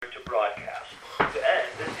broadcast. To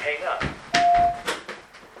end, hang up.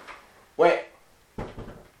 Wait. Is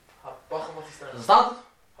it started?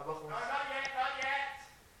 No, not yet.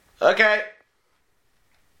 Okay.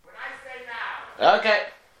 When I say now. Okay.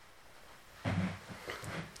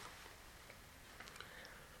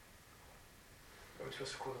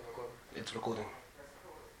 It's recording.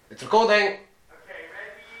 It's recording. Okay,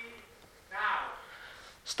 ready? Now.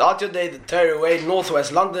 Start your day the Terry Way,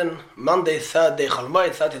 Northwest London, Monday, 3rd day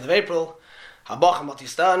Chalmoid, 30th of April. Habach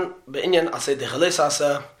Matistan, Be'inyan Asay de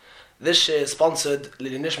Chalisasa. This year is sponsored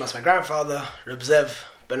Lili Nishmas, my grandfather, Reb Zev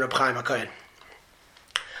ben Reb Chaim HaKohen.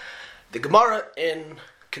 The Gemara in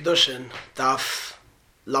Kedushin, Daf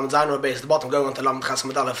Lamed Zayin Rabbeis, the bottom going on to Lamed Chas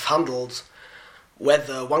Amud Aleph, handles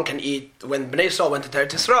whether one can eat, when Bnei Yisrael went to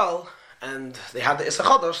Eretz Yisrael, and they had the Issa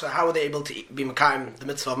Chodesh, so how were they able to be Mekayim the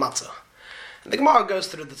mitzvah of matzah? And the Gemara goes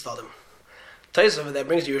through the Tzadim. Tais over there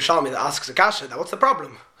brings you Yerushalmi that asks a kasha, that what's the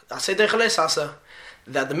problem? That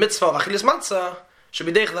the mitzvah of Achilas Matzah should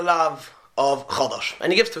be Deich the Lav of Chodesh.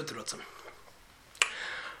 And he gives two Terutzim.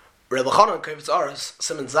 Reb Elchanan Kovitz Oros,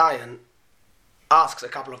 Simon Zion, asks a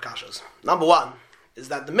couple of kashas. Number one is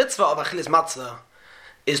that the mitzvah of Achilas Matzah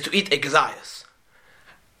is to eat a gezayas.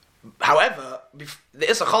 However, there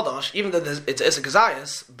is a chodesh, even though it's a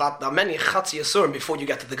gezayas, but there are many chatzi yasurim before you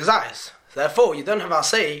get to the gezayas. Therefore, you don't have a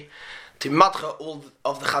say to matcha all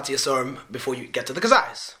of the chatzi yasurim before you get to the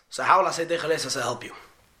gezayas. So how will I say dechalesa to help you?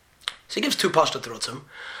 So he gives two pashta terutzim.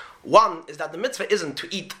 One is that the mitzvah isn't to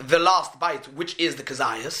eat the last bite, which is the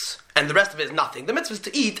gezayas, and the rest of it is nothing. The mitzvah is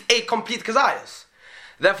to eat a complete gezayas.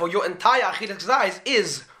 Therefore, your entire achilas gezayas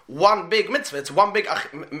is one big mitzvah. It's one big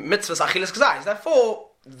mitzvah's achilas gezayas. Therefore,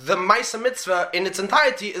 the Maisa mitzvah in its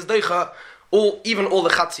entirety is doicha even all the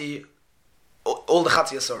chatzi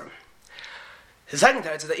yasurim. His second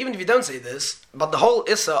teretz is that even if you don't say this, but the whole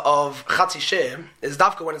issa of chatzi sheh is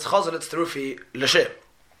dafka when it's chazalit terufi l'sheh.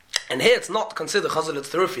 And here it's not considered chazalit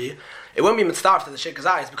terufi. It won't be mitzvah to the sheh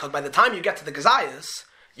kazayas, because by the time you get to the kazayas,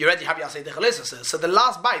 you already have yasei dechalesas. So the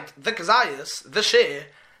last bite, the kazayas, the sheh,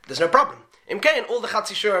 there's no problem. Imkain, all the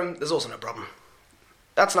chatzi shurim, there's also no problem.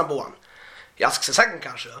 That's number one. He asks a second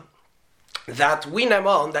kasha, that we know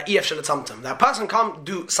on that EF shalatamtam, that a person can't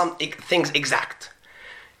do some things exact.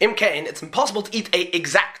 Imkain, it's impossible to eat a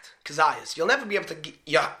exact kazayas. You'll never be able to,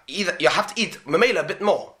 you have to eat mamela a bit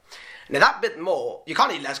more. Now that bit more, you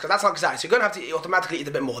can't eat less because that's not kazayas. You're going to have to automatically eat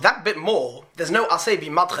a bit more. That bit more, there's no asevi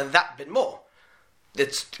madcha that bit more.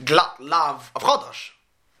 It's glat lav of chodosh.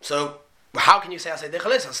 So how can you say asay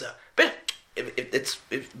dechalesa?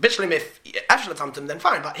 If bishlim if efshalatamtum, then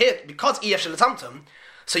fine. But here, because efshalatamtum,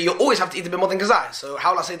 so you always have to eat a bit more than gazai. So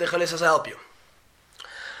how will I say the chalisas help you?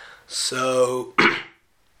 So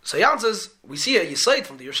he answers. We see a yisaid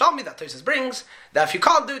from the Yerushalmi that Tosfos brings that if you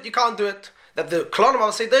can't do it, you can't do it. That the kolonim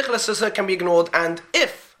of asay chalisas can be ignored, and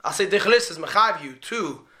if asay chalisas mechav you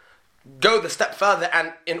to go the step further,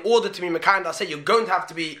 and in order to be mekayim asay, you're going to have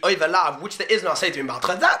to be over lav, which there is no asay to be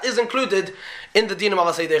matcha. That is included in the dinim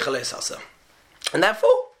of asay chalisas. And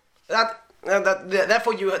therefore,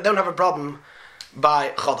 therefore you don't have a problem by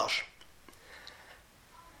Chodosh.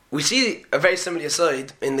 We see a very similar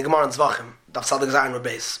side in the Gemara in Zvachim, Daf Sadik Zayin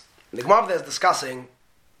Rabbeis. The Gemara there is discussing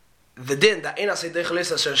the din that Eina Seidei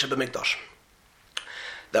Chalisa Sheh B'Mikdash.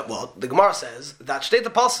 That what? The Gemara says that Shtei the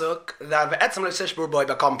Pasuk that Ve'etzem Le'Sish B'Urboy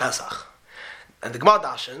B'Kam Pesach. And the Gemara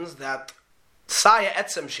dashens that Saya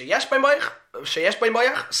Etzem Sheyesh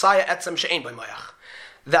B'Moyach, Saya Etzem She'ein B'Moyach.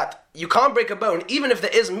 That you can't break a bone, even if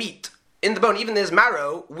there is meat in the bone, even there's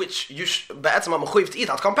marrow, which you be'etzem ha'mechuyev to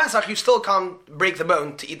eat. At Kam Pesach, you still can't break the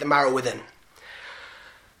bone to eat the marrow within.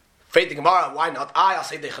 Freit the Gemara, why not? I'll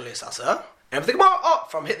say dechalesasa. And if the Gemara,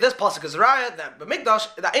 from this pasuk is raya that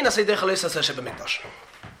b'mikdash that ain't say dechalesasa she b'mikdash.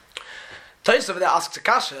 Tosfos over there asks a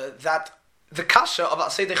kasha that the kasha of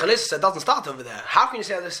asay dechalesasa doesn't start over there. How can you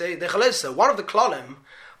say asay dechalesasa? One of the klolim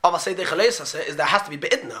of asay dechalesasa is there has to be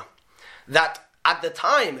be'idna. That at the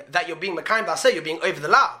time that you're being mekayim b'aseh, you're being over the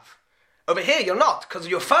lav. Over here, you're not, because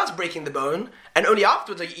you're first breaking the bone, and only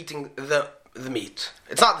afterwards are you eating the meat.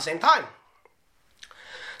 It's not at the same time.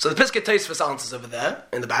 So the Piskei Tosfos answers over there,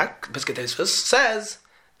 in the back, Piskei Tosfos says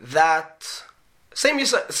that, similar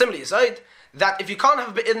aside, that if you can't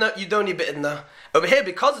have be'idna, you don't need be'idna. Over here,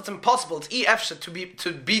 because it's impossible, it's efsha to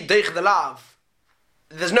be deich the lav,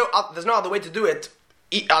 there's no other way to do it,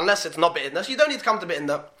 unless it's not be'idna, so you don't need to come to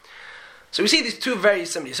be'idna. So we see these two very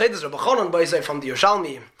similar. So there's Rabbi Chonon Boisei from the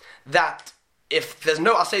Yerushalmi that if there's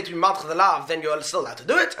no asay to be madcha the lav, then you're still allowed to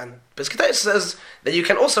do it. And Piskei Tosfos says that you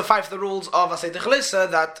can also fight the rules of asay dechalisa,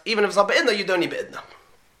 that even if it's not be'idna, you don't need be'idna.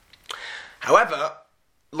 However,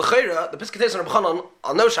 l'chayra, the Piskei Tosfos and Rabbi Chonon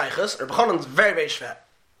are no shaychus. Rabbi Chonon is very, very shver.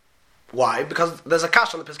 Why? Because there's a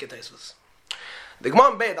kash on the Piskei Tosfos. The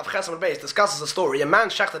Gemara in Beit of Chesed Beis discusses a story. A man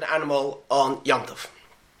shechted an animal on Yom Tov.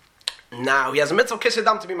 Now he has a mitzvah of Kisei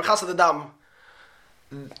Dam to be mechased the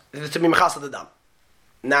dam.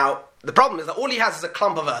 Now the problem is that all he has is a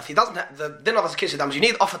clump of earth. He doesn't have the din of Kisei Dam. You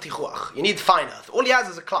need ofa tichuach. You need fine earth. All he has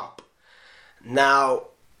is a clump. Now,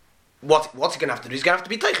 what's he going to have to do? He's going to have to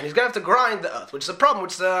be teichen. He's going to have to grind the earth, which is a problem.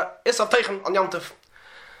 Which is isav teichen on Yom Tov.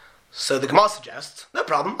 So the Gemara suggests, no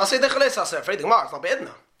problem. I say afraid the Gemara, it's not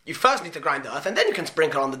be'idna. You first need to grind the earth, and then you can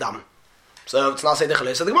sprinkle on the dam. So it's not say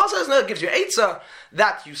dechalei. So the Gemara says, no, it gives you eitzah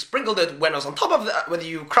that you sprinkled it when it was on top of the earth, whether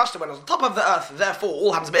you crushed it when it was on top of the earth, therefore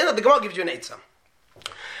all happens be'idna. The Gemara gives you an eitzah.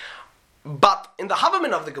 But in the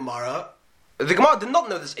Havamin of the Gemara did not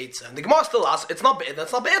know this eitzah, and the Gemara still asks, it's not be'idna,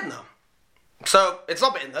 it's not be'idna. So it's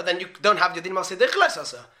not be'idna, then you don't have your din of say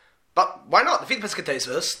dechalei. But why not? The Fid Piskei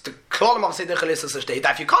Tosfos, the Klolim of Seder Chalisas state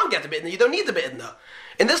that if you can't get the Be'idna, you don't need the Be'idna.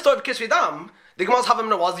 In this story of Kisvei Dam, the Gemara's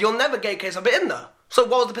Havamina was you'll never get a case of Be'idna. So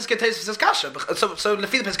what was the Piskei Tosfos' kasha? So the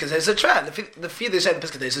Fid Piskei Tosfos it's fair. The Fid they say the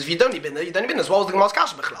Piskei Tosfos, if you don't need Be'idna, you don't need Be'idna. So what was the Gemara's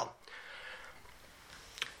kasha b'chlal?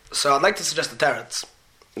 So I'd like to suggest a teretz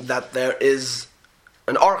that there is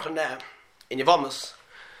an Aruch Haneh in Yevamos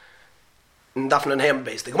in Dafna and Hayam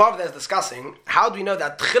base. The Gemara there is discussing how do we know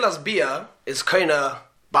that Tchilas Bia is koina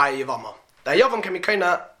by Yavama. The Yavam can be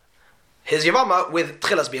koina his Yavama with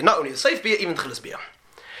Tchilas Bia, not only the safe Bia, even Tchilas Bia.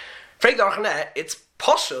 Frek the Aruch Haneh, it's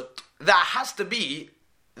poshut that has to be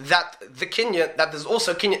that the kinyan, that there's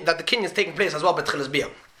also kinyan, that the kinyan is taking place as well by Tchilas Bia.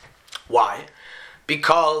 Why?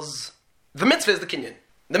 Because the mitzvah is the kinyan.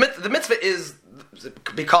 The mitzvah is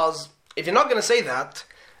because if you're not going to say that,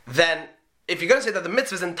 then if you're going to say that the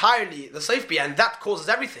mitzvah is entirely the safe Bia and that causes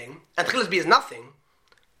everything, and Tchilas Bia is nothing,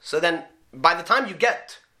 so then by the time you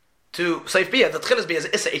get to Seif Bia, the Tchilas Bia is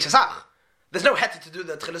Issa Eichasach. There's no heter to do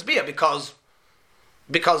the Tchilas Bia because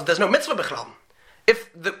there's no mitzvah b'chlam. If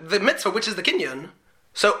the mitzvah, which is the kinyan,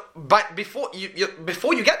 so before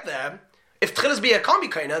you get there, if Tchilas Bia can't be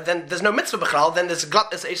kaina, then there's no mitzvah b'chlam, then there's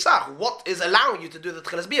glat Issa Eichasach. What is allowing you to do the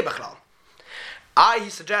Tchilas Bia b'chlam? He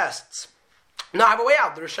suggests, no, I have a way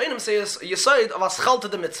out. The Rishonim says Yesod of Aschalta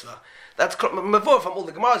the mitzvah. That's mavur from all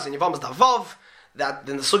the Gemaras in Yevamos Davav. That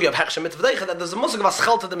in the sugi of Hechshem mitzvah deicha, that there's a musig of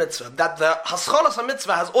aschalta the mitzvah, that the haschalas of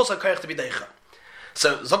mitzvah has also koyach to be deicha.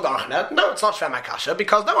 So zog the Aruch Haneh, no, it's not shver my kasha,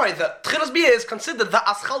 because don't worry, the tchilas bia is considered the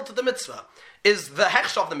aschalta the mitzvah, is the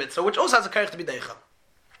hechsh of the mitzvah, which also has a koyach to be deicha.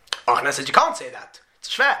 Aruch Haneh says you can't say that.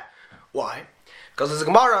 It's shver. Why? Because there's a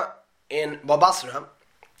Gemara in Babasra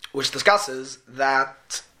which discusses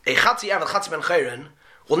that a chatzi eved chatzi ben chayrin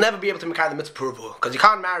will never be able to make the mitzvah purvu, because you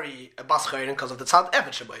can't marry a bas chayrin because of the tzad eved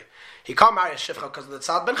shabai. He can't marry a shifcha because of the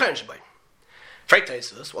tzad ben chayrin shabai. Frek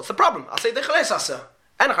Tosfos, what's the problem? I'll say dechalei asa.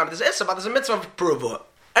 Enacham, there's issa, but there's a mitzvah of purvu.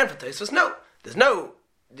 And for Tosfos, no. There's no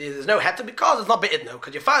heter because it's not be'idno,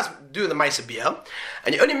 because you first do the ma'aseh bia,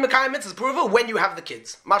 and you only make a mitzvah purvu when you have the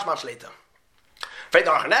kids. Much later. Frek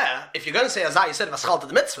the Aruch Haneh, if you're going to say azai, you said vaschal to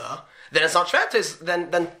the mitzvah, then it's not shver, then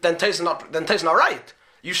Tosfos not right.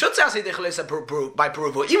 You should say asay dechalei by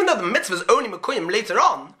purvu, even though the mitzvah is only mekuyim later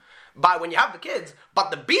on, by when you have the kids,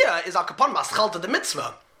 but the bia is al kapon maschal to the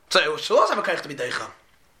mitzvah. So it should also have a koyach to be deicha.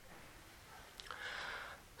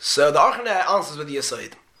 So the Aruch Haneh answers with the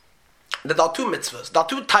Yesod that there are two mitzvahs, there are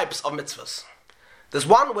two types of mitzvahs. There's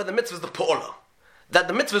one where the mitzvah is the po'olah, that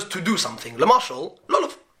the mitzvah is to do something. L'mashal,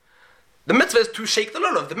 lulav. The mitzvah is to shake the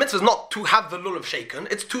lulav. The mitzvah is not to have the lulav shaken,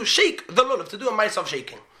 it's to shake the lulav, to do a ma'aseh of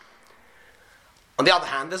shaking. On the other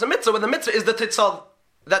hand, there's a mitzvah where the mitzvah is the titzah,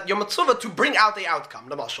 that your mitzvah to bring out the outcome,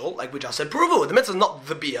 the mashal, like we just said, pruvu. The mitzvah is not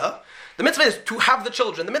the bia. The mitzvah is to have the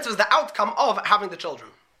children. The mitzvah is the outcome of having the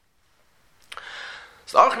children.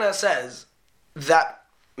 So Aruch Haneh says that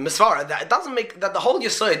misvara, that it doesn't make, that the whole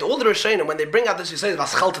Yesod, all the Rishonim, when they bring out this Yesod,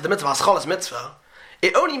 vaschal to the mitzvah, vaschalas mitzvah,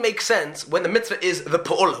 it only makes sense when the mitzvah is the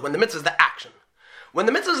po'olah, when the mitzvah is the action. When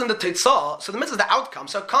the mitzvah is in the teitzah, so the mitzvah is the outcome,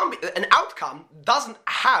 so it can't be, an outcome doesn't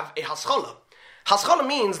have a haschala. Haschala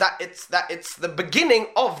means that it's the beginning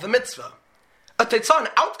of the mitzvah. A teitzah, an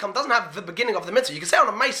outcome, doesn't have the beginning of the mitzvah. You can say on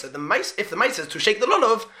a ma'aseh, if the ma'aseh is to shake the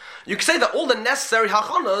lulav, you can say that all the necessary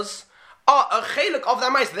hachanas are a chelik of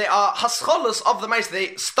that ma'aseh. They are haschalas of the ma'aseh.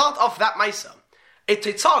 They start off that ma'aseh. A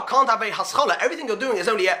teitzah can't have a haschala. Everything you're doing is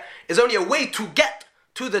only a way to get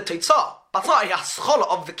to the teitzah, but it's not a haschala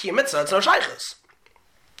of the key mitzvah. It's no shaychus.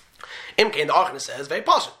 Imkein, the Aruch Haneh says very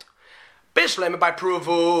positive. Bishlema by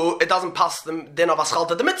pruvu, it doesn't pass the din of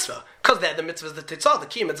aschalta the mitzvah, because there the mitzvah is the teitzah. The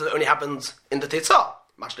key mitzvah only happens in the teitzah,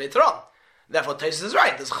 much later on. Therefore, Tosfos is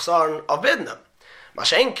right. There's chasar of bidna.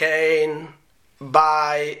 Mashen kain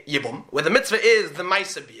by yibum, where the mitzvah is the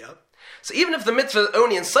ma'aseh bia. So even if the mitzvah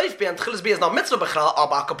only in Seif Bi and Tchilas Bi is not mitzvah b'chal,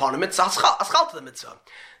 aber kapon mitzvah aschal to the mitzvah.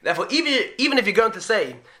 Therefore, even if you're going to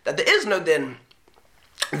say that there is no din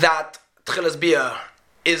that Tchilas Bi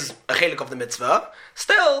is a chelik of the mitzvah,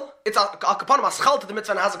 still it's a kapon aschal to the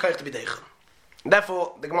mitzvah and has a koich to be deichen.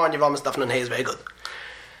 Therefore, the Gemara in Yevamos Daf Nun Hey is very good.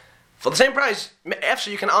 For the same price,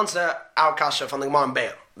 actually you can answer our kasha from the Gemara in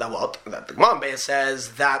Be'er. That what? That the Gemara in Be'er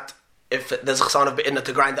says that if there's a chassan of be'idna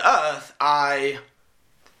to grind the earth,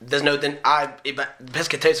 there's no din.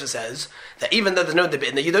 Pesach Tosfos says that even though there's no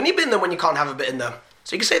be'idna, you don't need be'idna when you can't have a be'idna.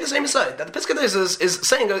 So you can say the same aside that the Pesach Tosfos is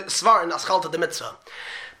saying a svar in aschalta the mitzvah.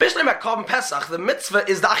 Basically, about carbon Pesach, the mitzvah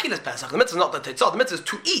is the achilas Pesach. The mitzvah is not the tetzah. The mitzvah is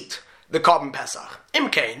to eat the carbon Pesach.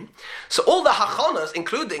 Imkain. So all the hachanas,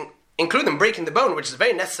 including breaking the bone, which is a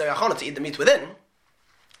very necessary hachana to eat the meat within.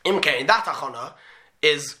 Imkain, that hachana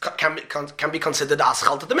can be considered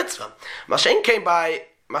aschalta the mitzvah. Mashain came by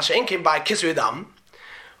kisui dam.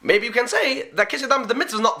 Maybe you can say that kisui dam, the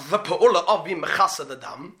mitzvah is not the pa'ula of being mechasa the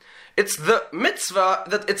dam. It's the mitzvah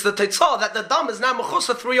that it's the tetzah that the dam is now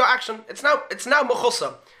mechusa through your action. It's now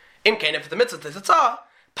mechusa. Imkain, if the mitzvah is tetzah,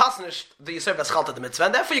 pasnish the yisur aschalta the mitzvah,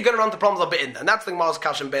 and therefore you're going to run into problems of be'inda, and that's the Gemara's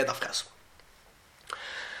kash and be'ed afches.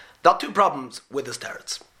 There are two problems with this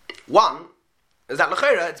teretz. One is that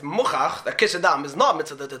l'chera it's muchach that kisui dam is not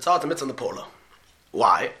mitzvah the tetzah, it's a mitzvah the pola.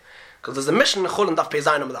 Why? Because there's a mission in Chulin Daf Pei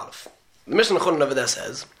Zayin Amud Aleph. The mission in Chulin over there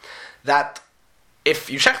says that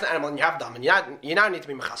if you shech the animal and you have dam, and you now need to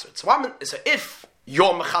be mechaser. So if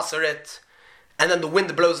you're mechaser it, and then the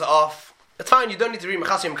wind blows it off, it's fine, you don't need to be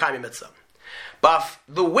mechaser yom kaimi mitzvah. But if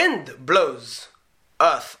the wind blows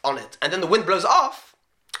earth on it, and then the wind blows it off,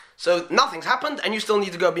 so nothing's happened, and you still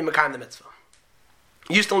need to go be mekayim the mitzvah.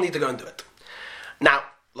 You still need to go and do it. Now,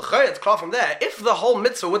 l'chayr, it's clear from there, if the whole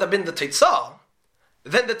mitzvah would have been the tetzah,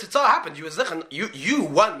 then the tetzah happened. You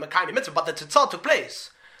won mekayim mitzvah, but the tetzah took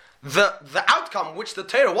place. The outcome which the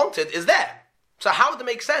Torah wanted is there. So how would it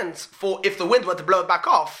make sense for if the wind were to blow it back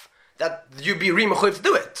off that you'd be re-mechuyev to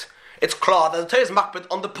do it? It's clear that the Torah is makbid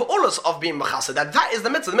on the pa'ulas of being mechasa. That is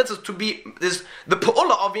the mitzvah. The mitzvah is to be is the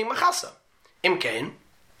pa'ula of being mechasa. Imkain.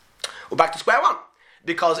 We're back to square one.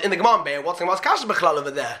 Because in the Gemara Be'er, what's the Gemara's kasha b'chlal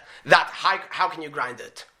over there? That how can you grind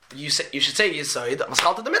it? You should say yisoid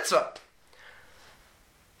maschalta the mitzvah.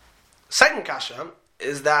 Second kasha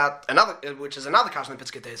is that another kasha in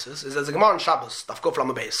Pesach Tosfos is there's a Gemara on Shabbos Daf Kuf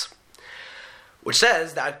Lamed Beis, which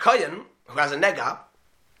says that a kohen who has a nega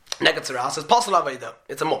tzeras is pasul aveda.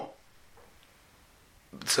 It's a mum.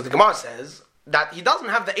 So the Gemara says that he doesn't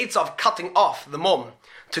have the eitz of cutting off the mum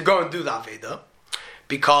to go and do the aveda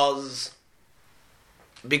because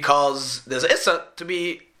there's an issa to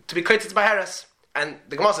be created by Harris. And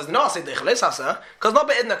the Gemara says, no, I say because not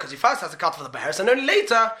be'idna, because he first has to cut for the Be'eres, and only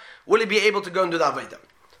later will he be able to go and do the Aveda.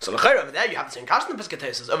 So over there, you have the same kashan in Pesach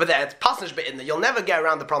Tosfos. Over there, it's pasnish be'idna. You'll never get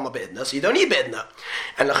around the problem of be'idna, so you don't need be'idna.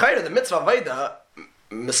 And the mitzvah Aveda,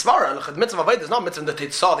 misvara, the mitzvah Aveda is not mitzvah in the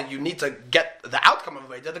tetzah that you need to get the outcome of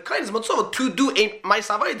Aveda. The kohen is mitzvah to do a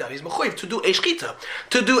ma'isa Aveda. He's mechuyev to do a shchita,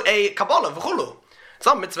 to do a kabbalah, v'chulu. It's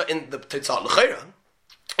not mitzvah in the tetzah, l'chayra.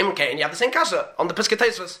 And you have the same kasha on the Pesach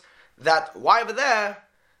Tosfos. That why over there,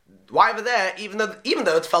 even though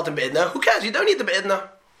it's felt in be'idna, who cares? You don't need the be'idna.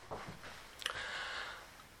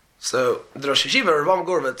 So the Rosh Yeshiva Rav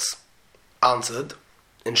Gorovitz answered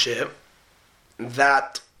in Shir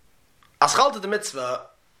that aschalta the mitzvah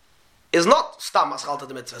is not stam aschalta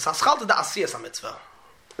the mitzvah. It's aschalta the asiyas mitzvah.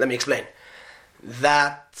 Let me explain.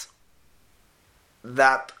 That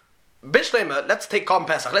Bishlema, let's take Korban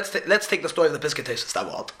Pesach. Let's take the story of the Pesach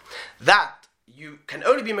Tosfos. That you can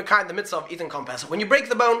only be mekayim the mitzvah of eating Korban Pesach when you break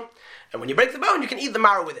the bone, and when you break the bone, you can eat the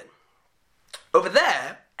marrow within. Over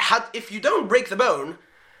there, if you don't break the bone,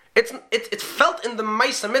 it's felt in the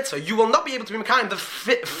Maisa mitzvah. You will not be able to be mekayim the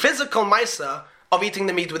physical Maisa of eating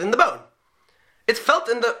the meat within the bone. It's felt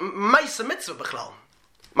in the Maisa mitzvah b'chlal.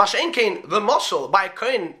 Masha'en kain the moshel by a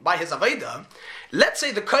kohen by his aveda. Let's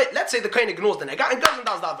say the kohen ignores the nega and goes and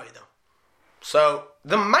does the aveda. So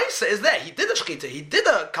the Maisa is there. He did a shchita. He did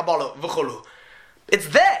a kabbalah v'chulu. It's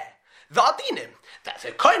there. The adinim. That's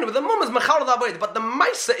a kohen with the mum is mechal the avoid, but the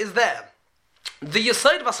Maisa is there. The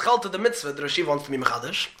yesod vaschalta the mitzvah, the Rashi wants to be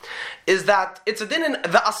mechadish, is that it's a din in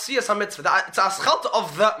the asiyas mitzvah. It's a aschalta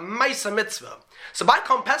of the Maisa mitzvah. So by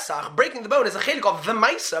Korban Pesach, breaking the bone is a chelik of the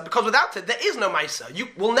Maisa, because without it, there is no Maisa. You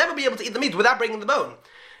will never be able to eat the meat without breaking the bone.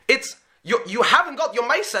 It's you haven't got your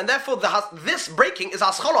Maisa, and therefore this breaking is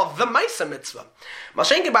aschal of the Maisa mitzvah.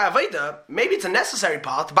 Mashenke by Aveda, maybe it's a necessary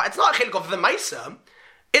part, but it's not a chelik of the Maisa.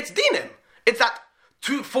 It's dinim. It's that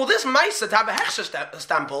for this Maisa to have a hechsher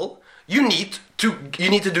stample, you need to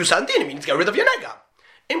do certain dinim. You need to get rid of your nega.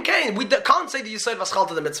 In Cain, we can't say that you said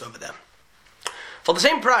vaschalta the mitzvah over there. For the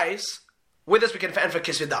same price, with this we can enter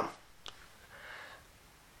Kisvei Dam.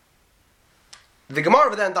 The Gemara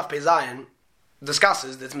over there in Daf Pei Zayin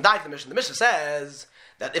discusses that the Mishnah says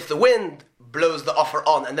that if the wind blows the offer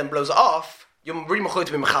on and then blows it off, you're really mechuyev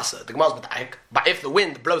to be mechasa. The Gemara's b'taik. But if the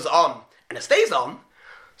wind blows it on and it stays on,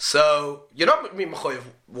 so you're not really mechuyev.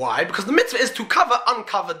 Why? Because the mitzvah is to cover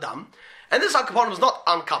uncovered dam, and this Al-Kaponim was not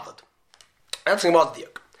uncovered. That's the Gemara's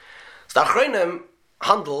diuk. So the Achronim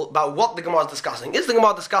handle about what the Gemara is discussing. Is the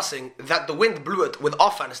Gemara discussing that the wind blew it with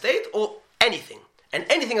offer and it stayed, or anything? And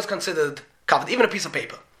anything is considered covered, even a piece of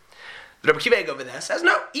paper. The Rebbe Akiva over there says,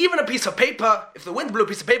 no, even a piece of paper, if the wind blew a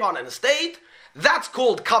piece of paper on and it stayed, that's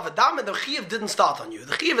called covered dam, and the chiyuv didn't start on you.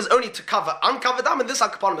 The chiyuv is only to cover uncovered dam, and this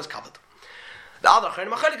Al-Kaponim is covered. The other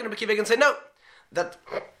Achronim Achalik and Rebbe Akiva can say, no, that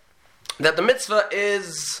the mitzvah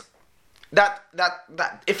is that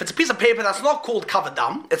if it's a piece of paper that's not called covered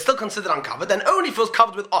dam, it's still considered uncovered, then only if it was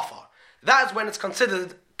covered with offer. That's when it's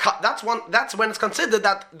considered. That's when it's considered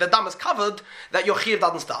that the dam is covered, that your chiyuv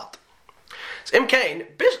doesn't start. So Imkain,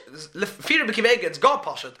 Fira B'Kivega, it's God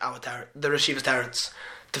Pashat, the Rashiva's Teretz,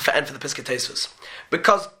 to end for the Piskei Tosfos.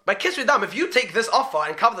 Because by Kisvei Dam, if you take this offer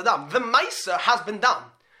and cover the dam, the Maisa has been done.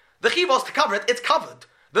 The Chiv was to cover it, it's covered.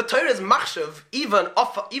 The Torah is machshav,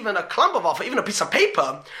 even a clump of offer, even a piece of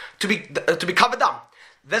paper, to be covered down.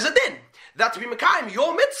 There's a din that to be mekayim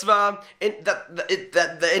your mitzvah, that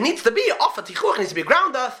it needs to be offer tichuach, needs to be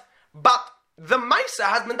ground earth, but the Maisa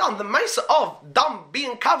has been done. The Maisa of dam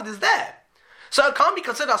being covered is there. So it can't be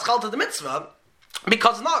considered as chalta the mitzvah,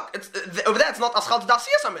 because over there it's not as chalta the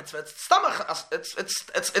asiyas mitzvah. It's stamach,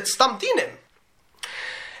 it's stam dinim.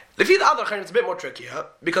 The other Achronim, it's a bit more trickier,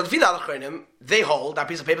 because the other Achronim, they hold that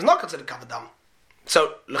piece of paper is not considered covered dam.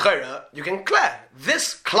 So l'chayra, you can clear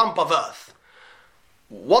this clump of earth.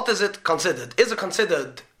 What is it considered? Is it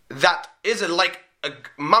considered that is it like a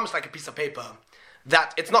mamish like a piece of paper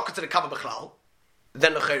that it's not considered covered b'chlal?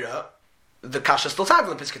 Then l'chayra, the kasha still stands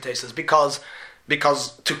in the Piskei Tosfos,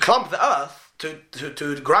 because to clump the earth,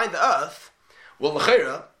 to grind the earth, will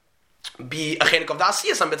l'chayra be a chelik of the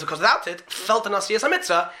asiyas mitzvah, because without it, felt an asiyas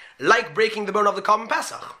mitzvah, like breaking the bone of the Korban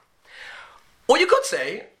Pesach. Or you could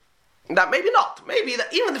say that maybe not. Maybe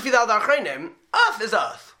that even if you are Achronim, earth is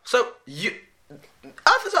earth. So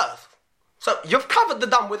earth is earth. So you've covered the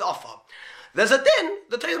dam with offer. There's a din,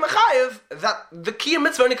 the Torah is mechayev, that the kiyum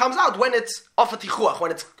mitzvah only comes out when it's offer tichuach,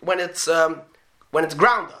 when it's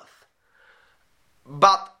ground earth.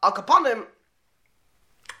 But Al-Kaponim,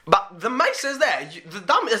 but the mace is there. The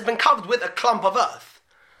dam has been covered with a clump of earth,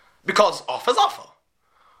 because offer is offer.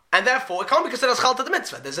 And therefore, it can't be considered as chalta the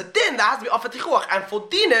mitzvah. There's a din that has to be offered tichuach, and for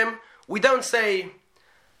dinim, we don't say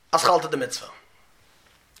as chalta the mitzvah.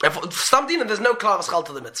 And for some dinim, there's no klav as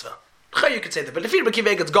chalta the mitzvah. You could say that, but if you're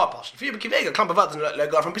b'kivega, it's gopash. If you're b'kivega, a clump of earth is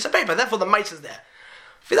like from a piece of paper. Therefore, the mice is there.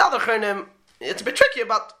 For the other chayim, it's a bit trickier,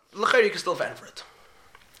 but l'chayr you can still fend for it.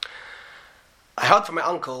 I heard from my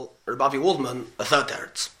uncle, Rabbi Waldman, a third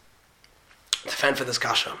teretz, to fend for this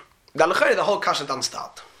kasha. That l'chayr, the whole kasha doesn't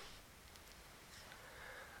start.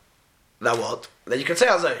 That what? That you can say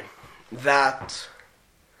as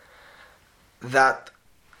that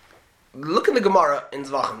look in the Gemara in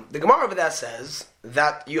Zvachim. The Gemara over there says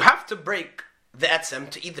that you have to break the etzem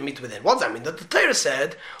to eat the meat within. What does that mean? That the Torah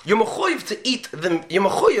said you're mechuyev to eat the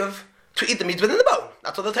meat within the bone.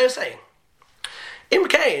 That's what the Torah is saying. In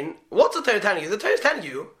Cain, what's the Torah telling you? The Torah is telling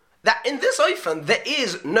you that in this oifen there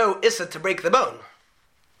is no issa to break the bone.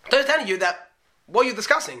 The Torah is telling you that what you're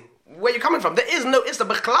discussing, where you're coming from, there is no issa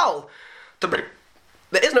b'chlal to break.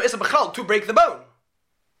 There is no issa b'chlal to break the bone.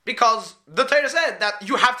 Because the Torah said that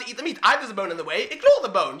you have to eat the meat. Either there's a bone in the way, ignore the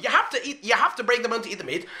bone. You have to break the bone to eat the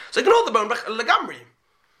meat. So ignore the bone, legamri.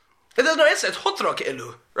 If there's no issa, it's hutra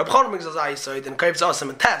ke'ilu. Reb Chaim brings us ayisod and Kaif Zasim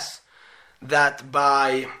and Tess that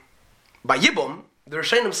by Yibum, the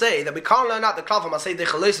Rishonim say that we can't learn out the klav from Asay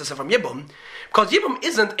Dechalosis from Yibum, because Yibum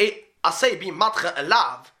isn't a Asay be matcha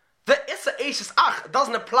elav. The Issa Eishes Ach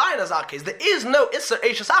doesn't apply in a Zah case. There is no Issa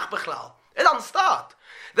Eishes Ach b'chlal. It doesn't start.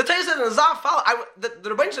 The Torah says in a Zah Fal, the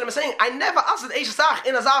Rebbeinu Shalom is saying, I never asked Eishes Ach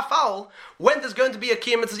in a Zah Fal when there's going to be a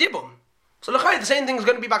Kiyam Mitzvah Yibum. So l'chayr, the same thing is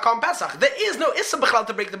going to be by Korban Pesach. There is no Issa b'chlal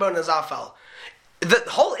to break the bone in a Zah Fal. The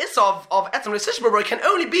whole Issa of Etzem Resish can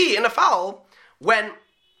only be in a Fal when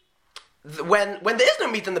there is no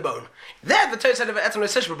meat in the bone. There the Torah said of Etzem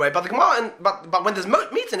Resish but the Gemara, but when there's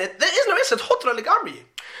meat in it, there is no Issa. It's Hutra Legamri.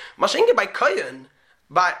 Mashinge by Kohen,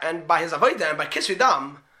 by his Avodah and by Kisvei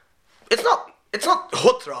Dam, it's not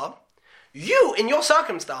Hutra. You, in your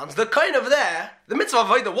circumstance, the Kohen over there, the mitzvah of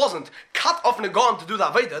Avodah wasn't cut off Nagon to do the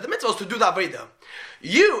Avodah. The mitzvah was to do the Avodah.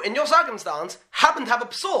 You, in your circumstance, happen to have a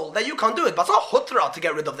psal that you can't do it, but it's not Hutra to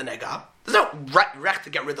get rid of the Nega. There's no right to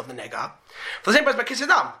get rid of the nega. For the same price by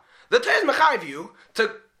kisidam. The Torah is mechayiv you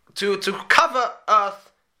to cover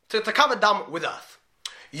earth, to cover dam with earth.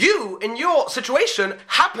 You, in your situation,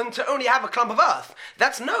 happen to only have a clump of earth.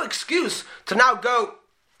 That's no excuse to now go.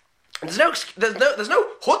 There's no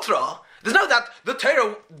hutra. There's no that the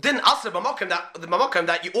Torah didn't ask the mamokim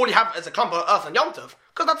that you only have as a clump of earth on Yom Tov,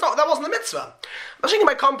 because that wasn't the mitzvah. By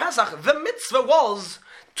Korban Pesach, the mitzvah was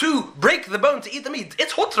to break the bone to eat the meat.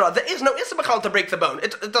 It's hutra. There is no issa b'chal to break the bone.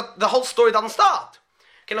 The whole story doesn't start.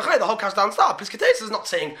 The whole cast doesn't start. Piskei is not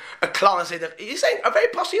saying a klal seder. He's saying a very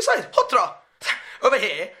posh side hutra. Over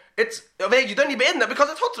here, you don't need to be in there because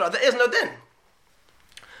it's hutra. There is no din.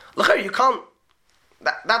 You can't.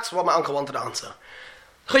 That's what my uncle wanted to answer.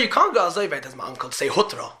 You can't go as my uncle to say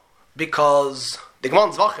hutra because the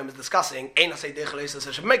Gemara Zvachim is discussing Eina say Dichel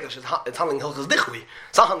it's handling hilchas dichui.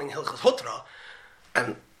 It's not handling hilchas hutra,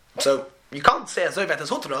 and so you can't say as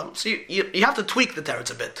hutra. So you have to tweak the teretz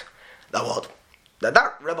a bit. That word. That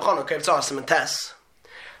Rebbe Chana Kevtzasim and Tess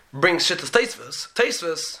brings shit to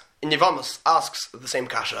Teisvus in Yevamos asks the same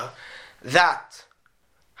kasha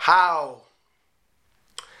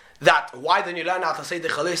why don't you learn how to say the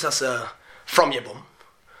Chalisas from Yibum?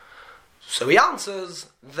 So he answers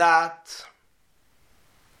that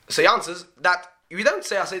you don't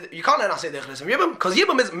say you can't learn how to say the Chalisas from Yibum because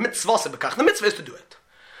Yibum is mitzvah sebekach. The mitzvah is to do it.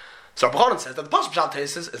 So Rabbi Chonon says that the Pasuk Pshat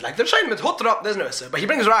Tesis is like the Rishonim with Hutra, there's no Issa. But he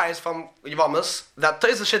brings rise from Yevamos that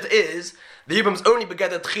Tesis shit is the Yibum's only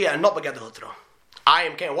begeder Tchia and not begeder Hutra. I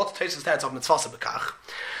am king. What Tesis tells of mitzvah sebekach?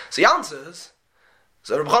 So he answers.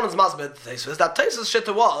 So Rabbi Chonon's masbed Tesis that Tesis shit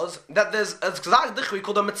was that there's a Gzag Dichui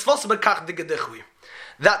called a mitzvah sebekach Dichui.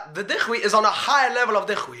 That the Dichui is on a higher level of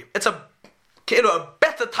Dichui. It's a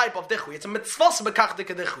better type of Dichui. It's a mitzvah sebekach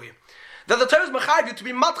Dichui. That the Torah is mechayiv you to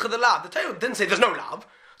be matcha the lav. The Torah didn't say there's no lav.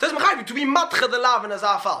 There's mechayiv to be matcha the lav in a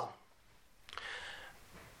zafal.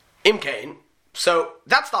 Imkain. So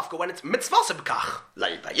that's dafka when it's mitzvah sebekach,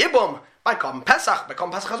 like by Yibum, by Korban Pesach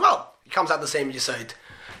as well. It comes out the same Yisoid.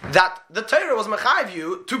 That the Torah was mechayiv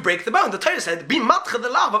you to break the bone. The Torah said, be matcha the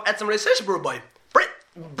lav of etzem reisesh boy.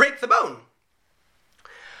 Break the bone.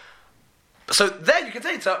 So there you can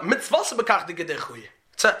say it's a mitzvah sebekach de gedechui.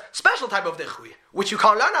 It's a special type of dichui, which you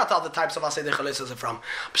can't learn out other types of asay dichui from.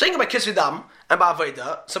 I'm saying about kisvidam and by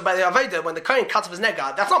aveda. So by the aveda, when the kohen cuts of his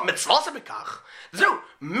nega, that's not mitzvah sebekach. There's no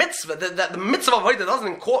mitzvah. The mitzvah of aveda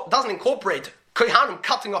doesn't incorporate kohanim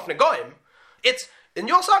cutting off negoim. It's in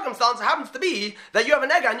your circumstance, it happens to be that you have a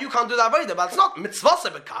nega and you can't do the aveda, but it's not mitzvah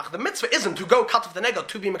sebekach. The mitzvah isn't to go cut off the nega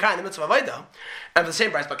to be mekai in the mitzvah aveda. And the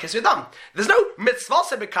same price by kisvidam. There's no mitzvah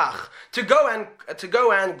sebekach to go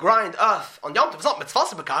and grind earth on Yom Tov. It's not mitzvah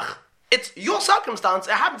sebekach. It's your circumstance.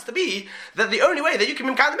 It happens to be that the only way that you can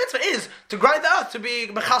be mekai in the mitzvah is to grind the earth to be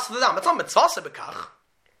mechas the dam. It's not mitzvah sebekach.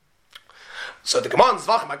 So the Gemara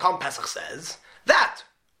Zvachim by Korban Pesach says that.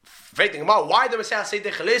 Why the Messiah say to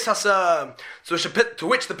which the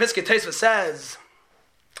Piskei Tosfos says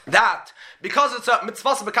that because it's a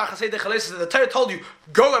mitzvah sebekach say the Torah told you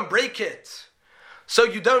go and break it, so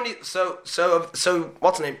you don't need so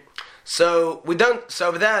what's the name? So we don't. So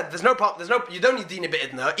over there's no you don't need dina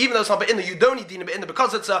be'idna, even though it's not be'idna. You don't need dina be'idna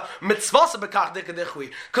because it's a mitzvah sebekach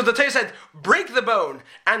dichui. Because the Torah said break the bone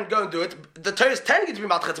and go and do it. The Torah is telling you to be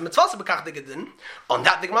matchet. It's a mitzvah sebekach dichin. On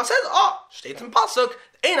that the Gemara says, steht in pasuk.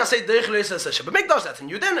 Eina say dichlei but make those that in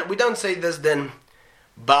you then we don't say this then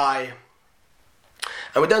by,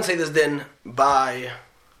 and we don't say this then by,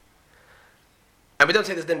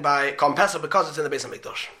 Korban Pesach because it's in the Beis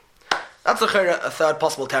HaMikdash. That's a third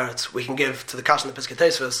possible teretz we can give to the Kash and the Piskei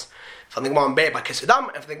Tosfos from the Gemara Bei by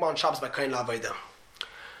Kisudam and from the Gemara Shabbos by Kohen La'avodah.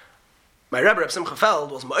 My Rebbe Reb Simcha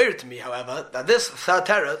Feld was ma'ir to me, however, that this third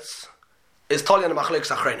teretz is Tolyan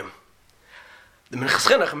Machlekes Achreinim. The Minchas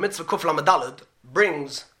Chinuch Mitzvah Kuf Lamed Daled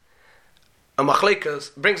brings a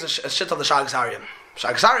shit of the Sha'ar Gzariya.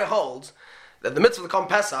 Sha'ar Gzariya holds that the mitzvah of the Korban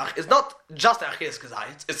Pesach is not just a Achilas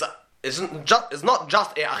Kazayis. It's not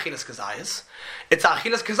just a Achilas Kazayis. It's a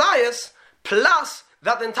Achilas Kazayis plus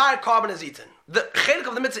that the entire carbon is eaten. The chelik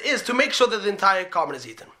of the mitzvah is to make sure that the entire carbon is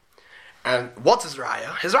eaten. And what's his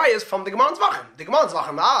raya? His raya is from the Gemara Zvachim. The Gemara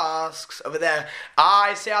Zvachim asks over there,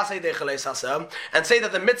 and say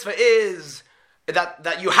that the mitzvah is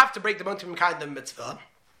that you have to break the bone to be kind of the mitzvah.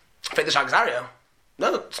 The Sha'ar Gzariya.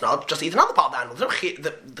 No, it's not. Just eat another part of the animal.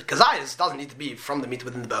 The kazayas doesn't need to be from the meat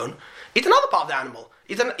within the bone. Eat another part of the animal.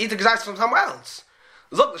 Eat the kazayas from somewhere else.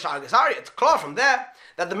 Look, the Sha'ar Gzariya, it's clear from there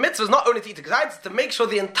that the mitzvah is not only to eat the kazayas, it's to make sure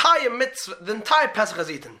the entire Pesach is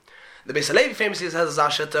eaten. The Beis HaLevi famously says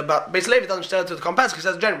Zashet, but Beis HaLevi doesn't tell it to the Korban Pesach, he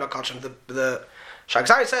says generally about Kachim. The Sha'ar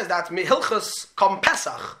Gzariya says that Hilchos Korban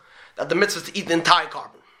Pesach, that the mitzvah is to eat the entire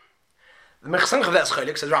carbon. The Mechsench of that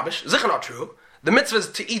Scholik says rubbish. Sicher not true. The mitzvah is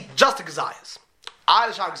to eat just the gazayas.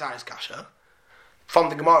 I shall gazayas kasha. From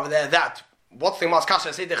the Gemara over there, that what's the Gemara's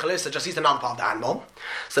kasha? Say the chalisa just eat another part of the animal.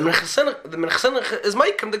 So the Mechsench is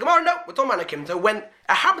maikim. The Gemara no. We're talking about kimta when it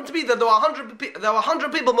happened to be that there were 100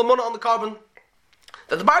 people mamona on the carbon.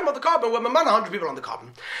 That the bottom of the carbon were mamona 100 people on the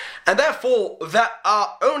carbon, and therefore there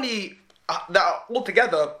are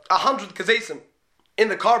altogether 100 kazesim in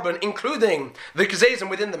the carbon, including the kazesim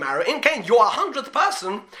within the marrow. In Cain, your 100th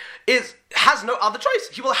person has no other choice.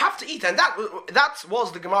 He will have to eat, and that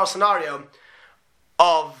was the Gemara scenario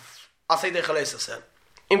of Asay de Chalesa.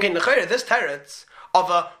 In Cain, this teretz of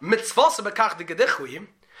a mitzvah sebekach de gedichui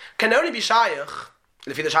can only be shayach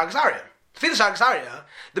lefi the shagazaria. Lefi the shagazaria,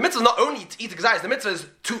 the mitzvah is not only to eat the gazayas, the mitzvah is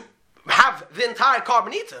to have the entire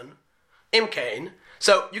carbon eaten. In Cain.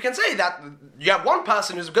 So you can say that you have one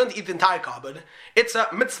person who's going to eat the entire carbon. It's a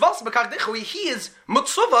mitzvah b'kach dichui. He is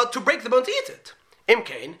mitzvah to break the bone to eat it. Im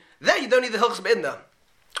Kain, there you don't need the hilchos b'inda.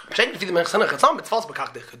 It's not mitzvah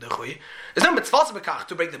b'kach dichui. There's no mitzvah b'kach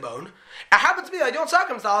to break the bone. It happens to be that in your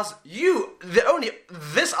circumstance,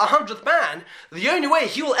 this 100th man, the only way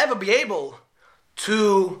he will ever be able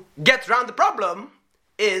to get around the problem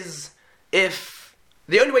is if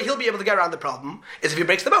he breaks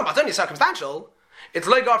the bone. But it's only circumstantial. It's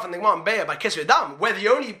like God from the Gemara Be'er by Kisri Dam, where the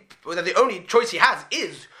only choice he has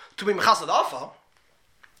is to be Mechasad Afa,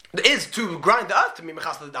 is to grind the earth to be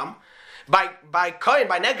Mechasad Dam. By Kohen,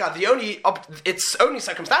 by Nega, it's only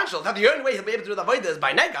circumstantial. That the only way he'll be able to do the Avodah is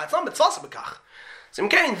by Nega. It's not Mitzvah B'kach. So in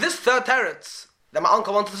Kain, this third teretz that my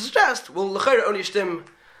uncle wanted to suggest will l'chayr only shtim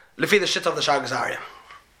lefi the shit of the Shar Gazaria.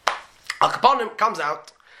 Al Kaponim comes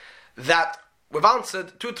out that we've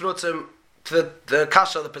answered two trutzim to the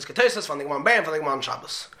kasha of the Pisketosis from the Gemara Be'er and from the Gemara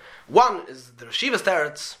Shabbos. One is the Rashivas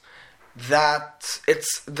teretz that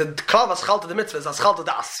it's the klav aschalta the mitzvah is aschalta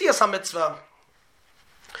the asiyas ha-mitzvah,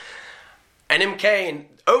 and in Kain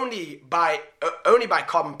only by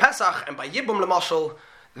Korban Pesach and by Yibum Lamashal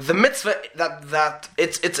the mitzvah that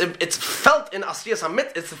it's felt in asiyas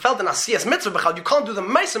ha-mitzvah, it's felt in asiyas mitzvah b'chal. You can't do the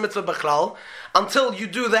meisa mitzvah b'chal until you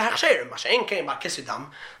do the hechsherim. Mashen came by Kisudam,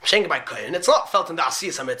 Mashen by Kohen. It's not felt in the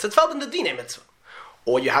asiyas ha-mitzvah, it's felt in the dinei mitzvah.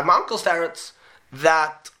 Or you have my uncle's teretz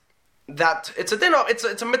that it's a dinner, it's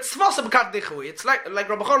a mitzvah sebekach dichui. It's like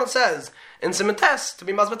Rabbi Chanan says in Simentes to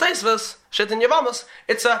be mazbatesvus shit in Yavamas.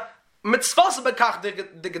 It's a mitzvah sebekach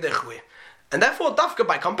dichui, and therefore dafka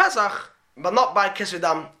by Korban Pesach, but not by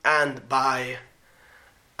Kisudam and by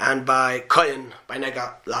Kohen by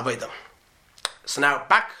Nega La'avodah. So now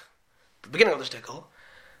back to the beginning of the shtickle,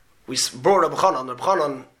 we brought Rabbi Chanan. Rabbi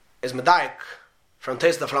Chanan is medayik from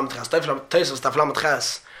Tesis Taflamet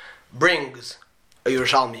Ches brings a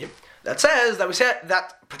Yerushalmi that says that we said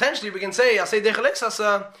that potentially we can say Asay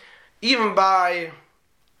Dechalexas even by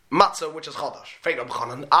matzah, which is chodash. Fake Rabbi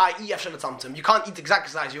Chanan, i.e. You can't eat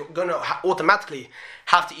exactly size. You're going to automatically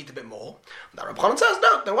have to eat a bit more. Now Rabbi Chanan says,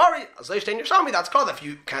 no, don't worry. Asay Yerushalmi, that's called if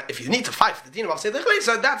you need to fight for the din of Asay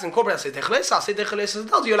Dechalexas, that's incorporated Asay Dechalexas. Asay Dechalexas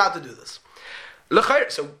tells you you're allowed to do this.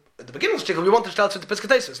 So at the beginning of the shtickle, we want to tell to the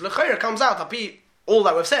Pisketosis. L'chayr comes out, all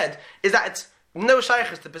that we've said, is that it's no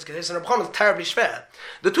shaykhs to Pisketosis, and Rabbi Chanan is terribly schwer.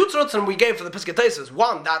 The two truths we gave for the Pisketosis,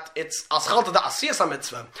 one, that it's aschalta the asiyas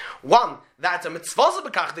mitzvah, one, that it's a mitzvah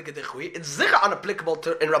bekach dichui, it's sicher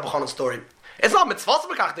unapplicable in Rabbi Chanan's story. It's not mitzvah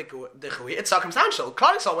bekach dichui, it's circumstantial.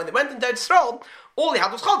 Klal when they went into Eretz Yisrael, all they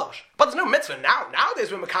had was chodosh. But there's no mitzvah now. Nowadays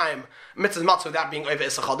we're mekayim mitzvah matzah without being over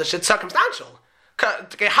Issa chodosh, it's circumstantial.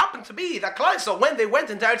 It happened to be that Klal when they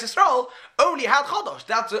went into Eretz Yisrael, only had chodosh.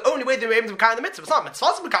 That's the only way they were able to carry the mitzvah. It's not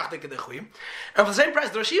mitzvah bekach dichui. And for the same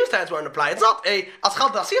price, the Rashiyos teretz won't apply. It's not a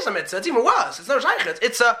aschalta asiyas mitzvah. It's even worse. It's no shaykhs.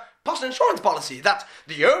 It's a post insurance policy that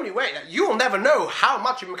the only way that you will never know how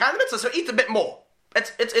much you can carry the mitzvah, so eat a bit more.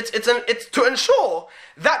 It's to ensure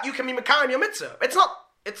that you can be mekayim your mitzvah. It's not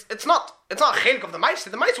a chelik of the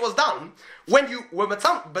ma'aser. The ma'aser was done when you were but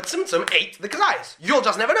tzimtzum ate the kazayis. You'll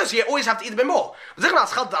just never know, so you always have to eat a bit more. It's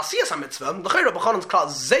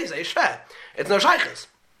no shaykhs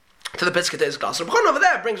to the Pisketosis class. So Rabbi Chanan over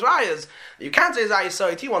there brings rayas. You can't say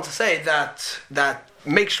Zayisayit. He wants to say that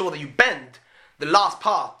make sure that you bend the last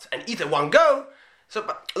part and eat it one go. So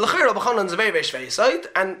l'chayr Rabbi Chanan is a very very shvei Yisayit,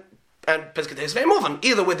 and Pisketosis is very moving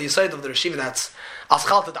either with the Yisayit of the Rashiva that's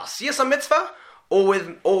aschalta asiyas mitzvah, or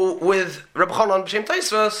with Rabbi Chanan b'shem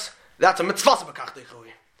Tosfos that's a mitzvah bekach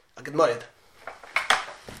dichui. A good moed.